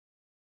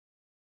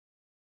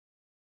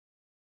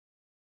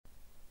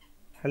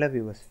Hello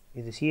viewers,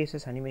 this is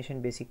CSS Animation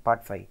Basic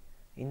Part 5.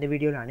 இந்த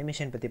வீடியோவில்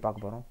animation பற்றி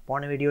பார்க்க போகிறோம்.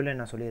 போன வீடியோவில்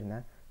நான்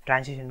சொல்லியிருந்தேன்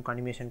ட்ரான்சிஷனுக்கு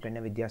அனிமேஷனுக்கு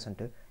என்ன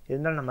வித்தியாசம்ட்டு.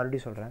 இருந்தாலும் நான்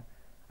மறுபடியும் சொல்கிறேன்.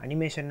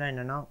 அனிமேஷன்னா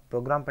என்னென்னா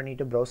ப்ரோக்ராம்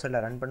பண்ணிவிட்டு ப்ரௌசரில்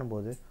ரன்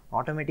பண்ணும்போது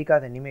ஆட்டோமேட்டிக்காக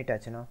அது அனிமேட்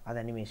ஆச்சுன்னா அது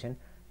அனிமேஷன்.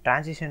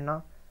 ட்ரான்சிஷன்னா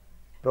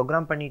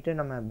ப்ரோக்ராம் பண்ணிவிட்டு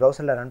நம்ம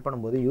ப்ரௌசரில் ரன்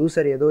பண்ணும்போது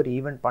யூசர் ஏதோ ஒரு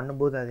ஈவெண்ட்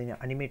பண்ணும்போது அது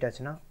அனிமேட்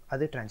ஆச்சுன்னா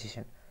அது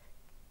ட்ரான்சிஷன்.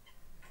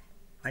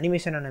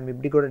 அனிமேஷனை நம்ம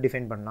இப்படி கூட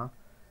டிஃபைன் பண்ணலாம்.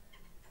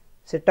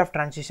 செட் ஆஃப்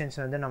ட்ரான்சிஷன்ஸ்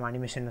வந்து நம்ம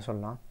அனிமேஷன்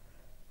சொல்லலாம்.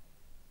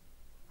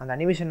 அந்த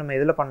அனிமேஷன் நம்ம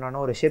எதில் பண்ணலான்னா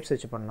ஒரு ஷேப்ஸ்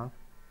வச்சு பண்ணலாம்.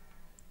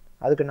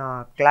 அதுக்கு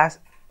நான்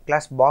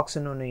கிளாஸ்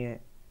பாக்ஸ்ன்னு ஒன்று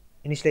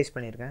இனிஷியலைஸ்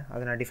பண்ணியிருக்கேன்.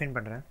 அதை நான் டிஃபைன்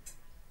பண்ணுறேன்.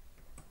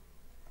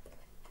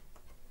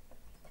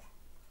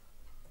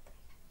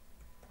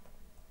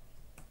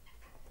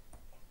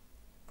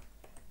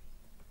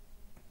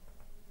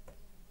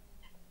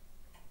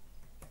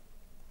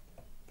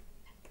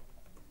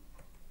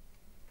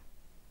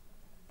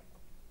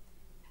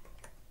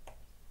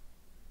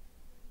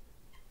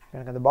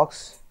 எனக்கு அந்த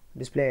பாக்ஸ்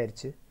டிஸ்பிளே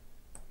ஆயிடுச்சு.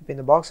 இப்போ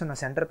இந்த பாக்ஸை நான்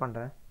சென்டர்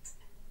பண்ணுறேன்.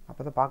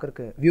 அப்போ தான்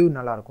பார்க்குறக்கு வியூ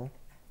நல்லாயிருக்கும்.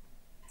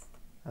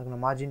 அதுக்கு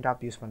நான் மார்ஜின்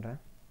டாப் யூஸ் பண்ணுறேன்.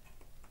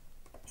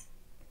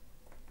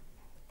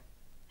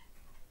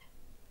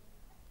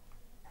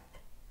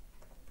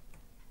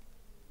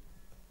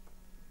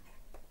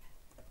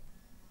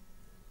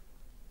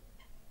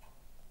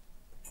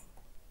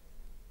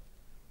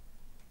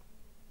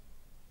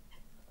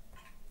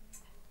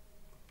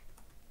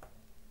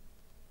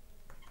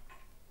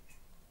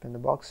 இப்போ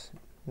இந்த பாக்ஸ்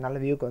நல்ல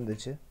வியூக்கு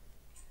வந்துச்சு.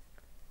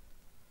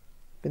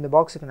 இப்போ இந்த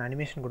பாக்ஸுக்கு நான்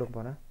அனிமேஷன் கொடுக்க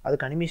போகிறேன்.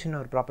 அதுக்கு அனிமேஷன்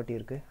ஒரு ப்ராப்பர்ட்டி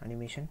இருக்குது.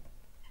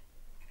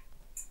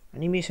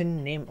 அனிமேஷன்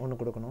நேம் ஒன்று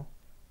கொடுக்கணும்.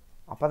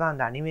 அப்போ தான்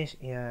அந்த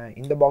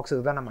இந்த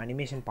பாக்ஸுக்கு தான் நம்ம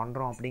அனிமேஷன்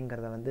பண்ணுறோம்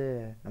அப்படிங்கிறத வந்து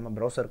நம்ம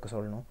ப்ரௌசருக்கு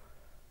சொல்லணும்.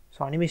 ஸோ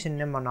அனிமேஷன்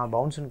நேம் நான்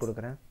பவுன்ஸ்ன்னு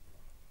கொடுக்குறேன்.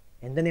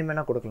 எந்த நேம்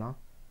வேணால் கொடுக்கலாம்.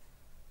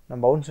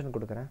 நான் பவுன்ஸ்ன்னு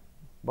கொடுக்குறேன்.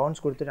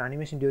 பவுன்ஸ் கொடுத்துட்டு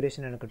அனிமேஷன்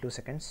டியூரேஷன் எனக்கு 2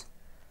 seconds.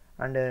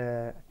 அண்டு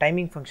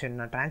டைமிங் ஃபங்க்ஷன்,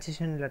 நான்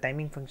ட்ரான்சிஷனில்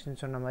டைமிங்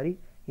ஃபங்க்ஷன் சொன்ன மாதிரி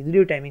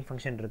இதுலேயும் டைமிங்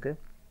ஃபங்க்ஷன் இருக்குது.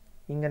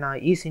 இங்கே நான்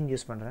ஈஸின்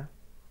யூஸ் பண்ணுறேன்.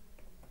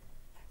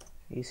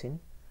 ஈஸின்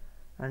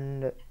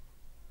and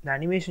the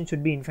animation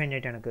should be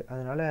infinite எனக்கு,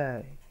 அதனால்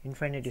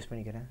infinite யூஸ்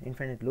பண்ணிக்கிறேன்.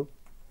 infinite loop.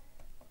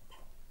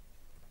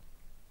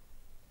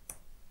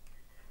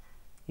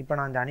 இப்போ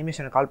நான் இந்த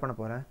அனிமேஷனை கால் பண்ண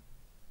போகிறேன்.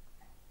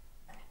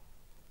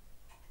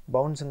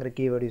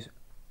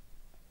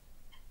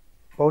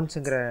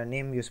 பவுன்ஸுங்கிற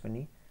நேம் யூஸ்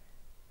பண்ணி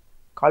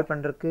கால்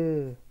பண்ணுறதுக்கு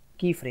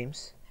கீ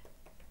ஃப்ரேம்ஸ்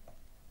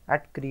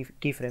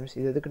கீ ஃப்ரேம்ஸ்.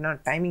 இது எதுக்குன்னா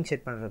டைமிங்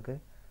செட் பண்ணுறதுக்கு.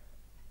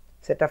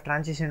 செட் ஆஃப்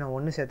ட்ரான்சிஷனை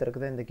ஒன்று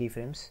சேர்த்துறதுக்கு தான் இந்த key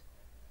frames.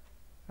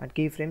 at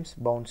keyframes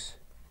bounce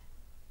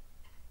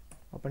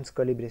opens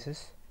curly braces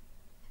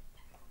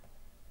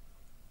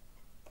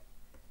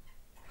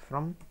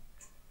from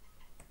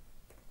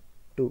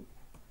 2.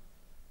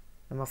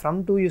 நம்ம from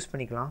 2 யூஸ்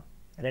பண்ணிக்கலாம்.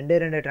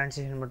 ரெண்டு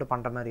ட்ரான்சிஷன் மட்டும்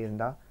பண்ணுற மாதிரி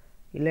இருந்தால்.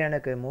 இல்லை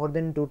எனக்கு மோர்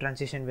தென் 2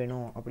 ட்ரான்சிஷன்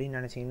வேணும் அப்படின்னு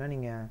நினச்சிங்கன்னா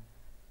நீங்கள்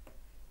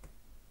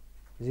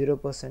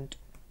 0%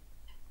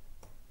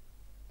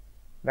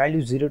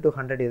 வேல்யூ 0 to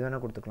 100 எது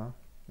வேணால் கொடுத்துக்கலாம்.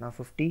 நான்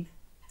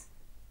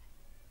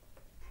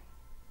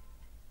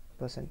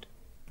 50%,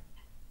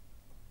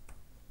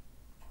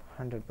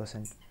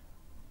 100%.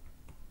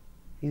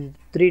 இது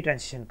 3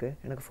 ட்ரான்சிஷனுக்கு.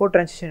 எனக்கு 4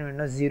 ட்ரான்சிஷன்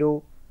வேணும்னா 0,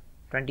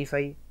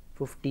 25,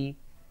 50,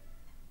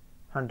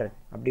 100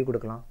 அப்படி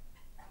கொடுக்கலாம்.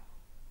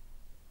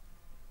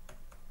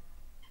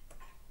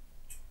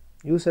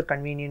 யூசர்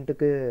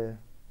கன்வீனியன்ட்டுக்கு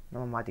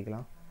நம்ம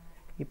மாற்றிக்கலாம்.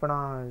 இப்போ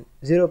நான்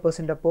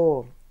 0%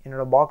 அப்போது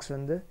என்னோடய பாக்ஸ்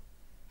வந்து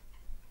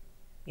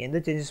எந்த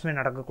சேஞ்சஸுமே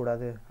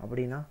நடக்கக்கூடாது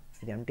அப்படின்னா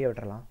இது எம்டியாக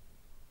விட்டுறலாம்.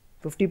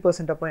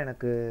 50% அப்போ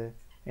எனக்கு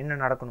என்ன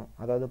நடக்கணும்,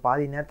 அதாவது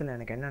பாதி நேரத்தில்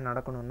எனக்கு என்ன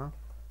நடக்கணும்னா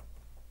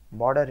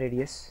border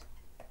radius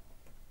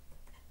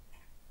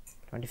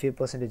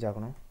 25%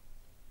 ஆகணும்.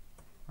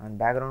 அண்ட்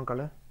பேக்ரவுண்ட்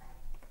கலர்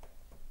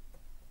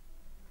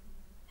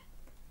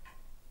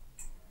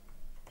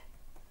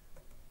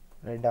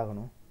ரெட்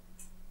ஆகணும்.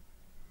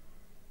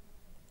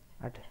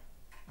 அட்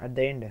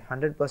த எண்ட்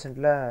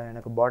 100%ல்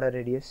எனக்கு border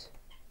radius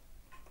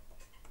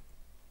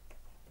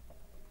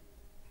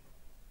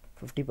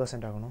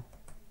 50% ஆகணும்.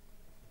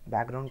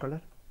 பேக்ரவுண்ட்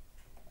கலர்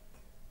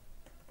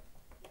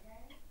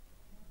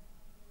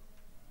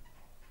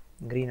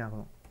க்ரீன்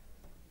ஆகணும்.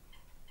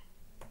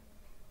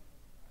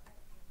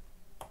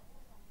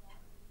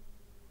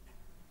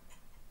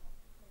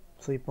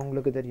 ஸோ இப்போ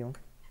உங்களுக்கு தெரியும்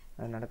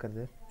அது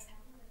நடக்கிறது.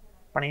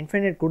 இப்போ நான்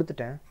இன்ஃபைனைட்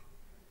கொடுத்துட்டேன்.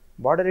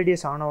 பார்டர்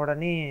ரேடியஸ் ஆன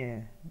உடனே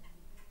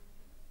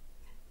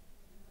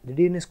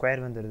திடீர்னு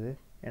ஸ்கொயர் வந்துடுது.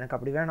 எனக்கு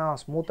அப்படி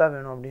வேணாம், ஸ்மூத்தாக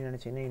வேணும் அப்படின்னு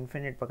நினச்சிங்கன்னா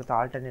இன்ஃபைனைட் பக்கத்தில்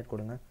ஆல்டர்னேட்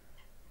கொடுங்க.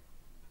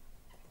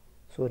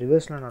 ஸோ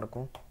ரிவர்ஸில்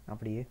நடக்கும்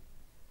அப்படியே.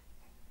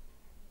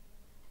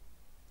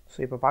 ஸோ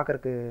இப்போ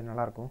பார்க்குறக்கு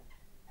நல்லாயிருக்கும்.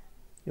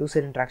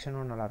 யூசர்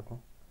இன்ட்ராக்ஷனும் நல்லாயிருக்கும்.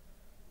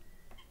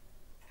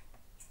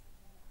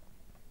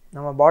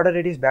 நம்ம பார்டர்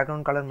ரேடியஸ்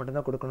பேக்ரவுண்ட் கலர்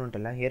மட்டும்தான் கொடுக்கணுன்ட்டு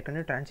இல்லை.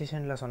 ஏற்கனவே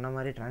ட்ரான்சிஷனில் சொன்ன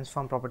மாதிரி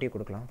ட்ரான்ஸ்ஃபார்ம் ப்ராப்பர்ட்டியை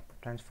கொடுக்கலாம்.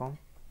 ட்ரான்ஸ்ஃபார்ம்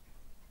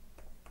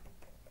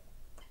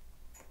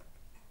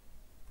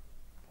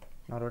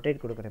நான்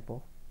ரொட்டேட் கொடுக்குறேன்.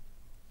 இப்போது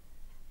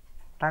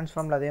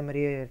ட்ரான்ஸ்ஃபார்மில் அதே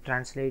மாதிரியே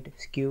ட்ரான்ஸ்லேட்,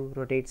 ஸ்கியூ,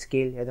 ரொட்டேட்,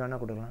 ஸ்கேல் எது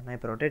வேணால் கொடுக்கலாம். நான்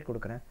இப்போ ரொட்டேட்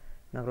கொடுக்குறேன்.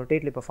 நான்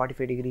ரொட்டேட்டில் இப்போ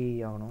 45 டிகிரி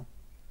ஆகணும்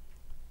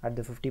அட்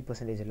த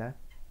 50%.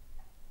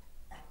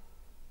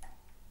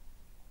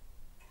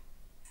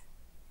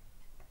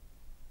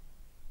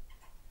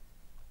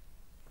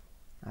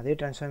 அதே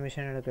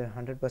ட்ரான்ஸ்ஃபார்மேஷன் எனக்கு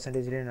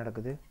 100%லேயே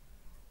நடக்குது.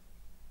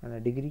 அந்த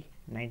டிகிரி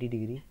 90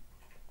 டிகிரி.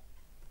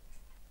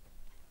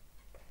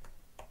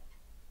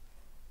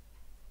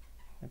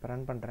 இப்போ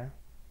ரன் பண்ணுறேன்.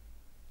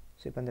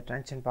 ஸோ இப்போ அந்த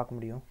ட்ரான்சிஷன் பார்க்க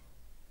முடியும்.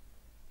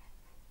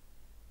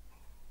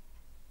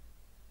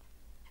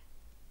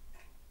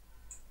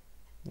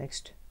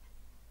 நெக்ஸ்ட்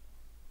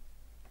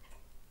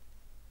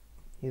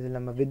இது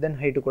நம்ம வித் அண்ட்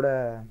ஹைட்டு கூட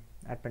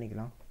ஆட்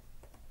பண்ணிக்கலாம்.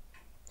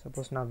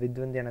 சப்போஸ் நான்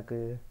வித் வந்து எனக்கு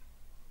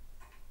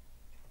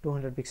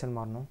 200 பிக்சல்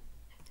மாறணும்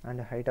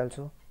அண்ட் ஹைட்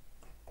ஆல்சோ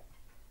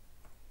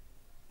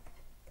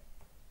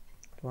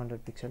 200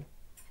 பிக்சல்.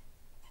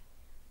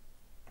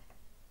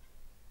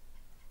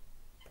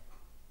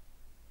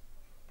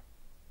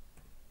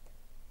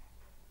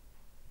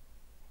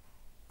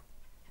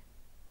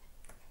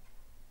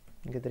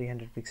 இங்கே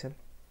 300 பிக்சல்.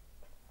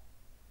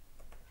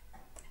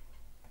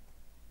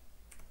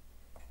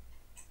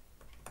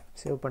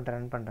 சேவ் பண்ணுறேன்,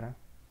 ரன் பண்ணுறேன்.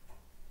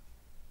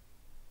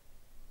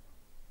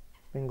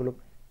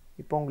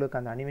 இப்போ உங்களுக்கு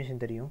அந்த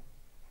அனிமேஷன் தெரியும்.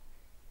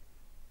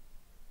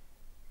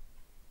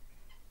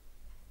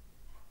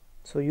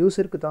 ஸோ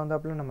யூஸருக்கு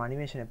தகுந்தாப்புல நம்ம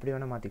அனிமேஷன் எப்படி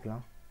வேணால்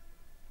மாற்றிக்கலாம்.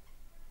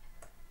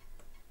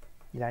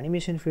 இந்த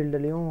அனிமேஷன்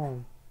ஃபீல்டுலேயும்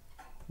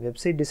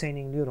வெப்சைட்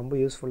டிசைனிங்லேயும் ரொம்ப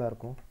யூஸ்ஃபுல்லாக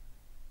இருக்கும்.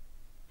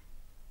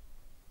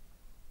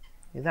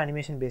 இதுதான்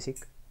அனிமேஷன்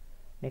பேசிக்.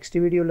 நெக்ஸ்ட்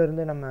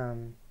வீடியோவிலேருந்து நம்ம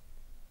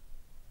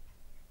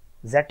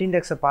Z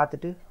இண்டெக்ஸை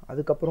பார்த்துட்டு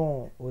அதுக்கப்புறம்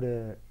ஒரு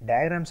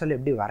டயக்ராம்ஸில்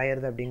எப்படி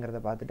வரைகிறது அப்படிங்கிறத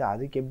பார்த்துட்டு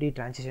அதுக்கு எப்படி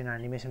ட்ரான்சிஷன்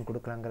அனிமேஷன்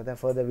கொடுக்கலாங்கிறத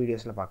ஃபர்தர்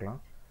வீடியோஸில் பார்க்கலாம்.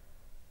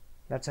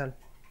 That's all.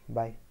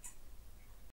 பாய்.